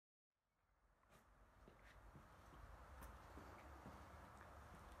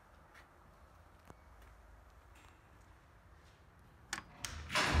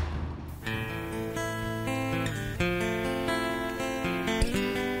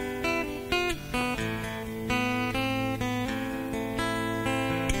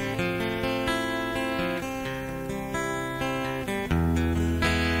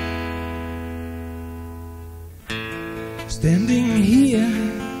Standing here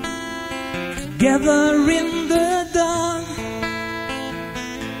together in the dawn,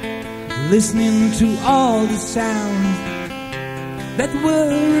 listening to all the sounds that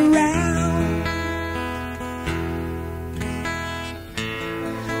were around.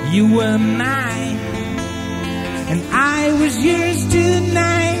 You were mine and I was yours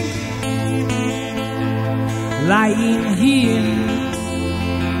tonight, lying here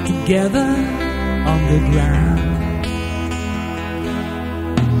together on the ground.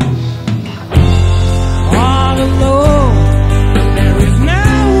 All alone, there is no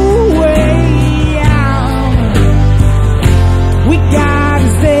way out. We gotta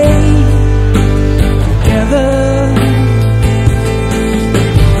stay together.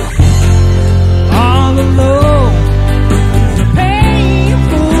 All alone, it's a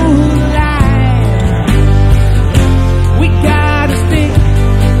painful life. We gotta stick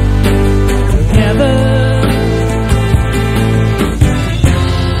together.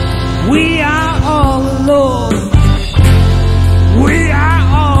 We are all alone. We are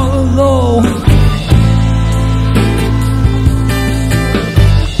all alone.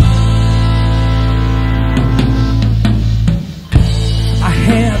 I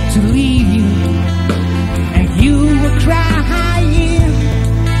had to leave you, and you were crying.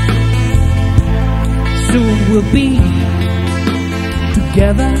 Soon we'll be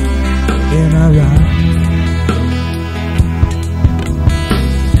together in our arms,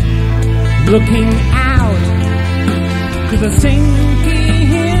 looking out to the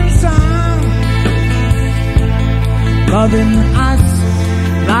sinking sun, loving us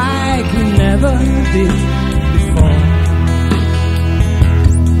like we never did before.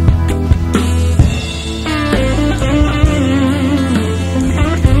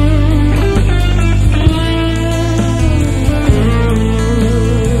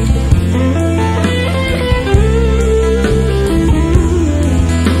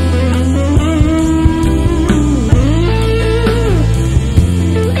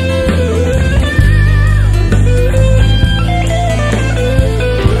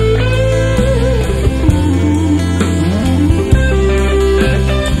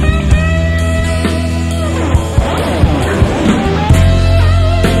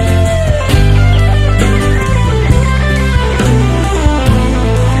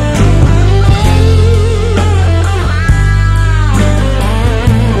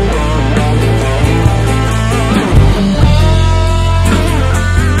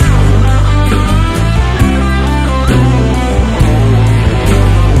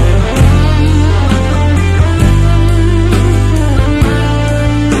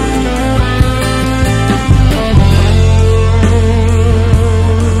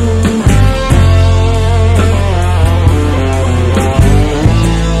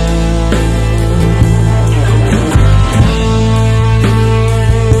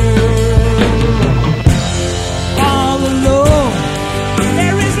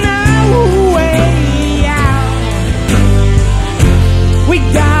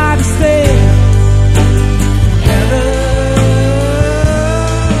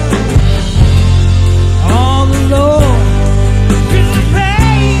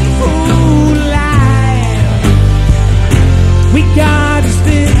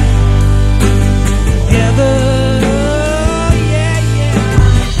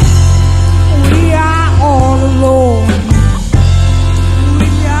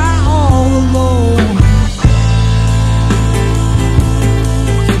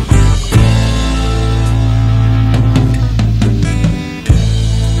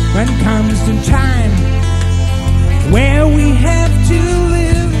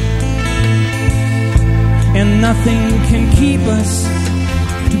 Nothing can keep us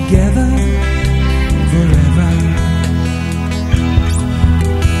together forever.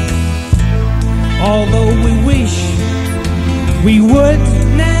 Although we wish we would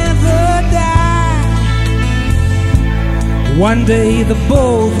never die, one day the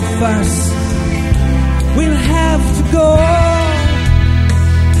both of us will have to go.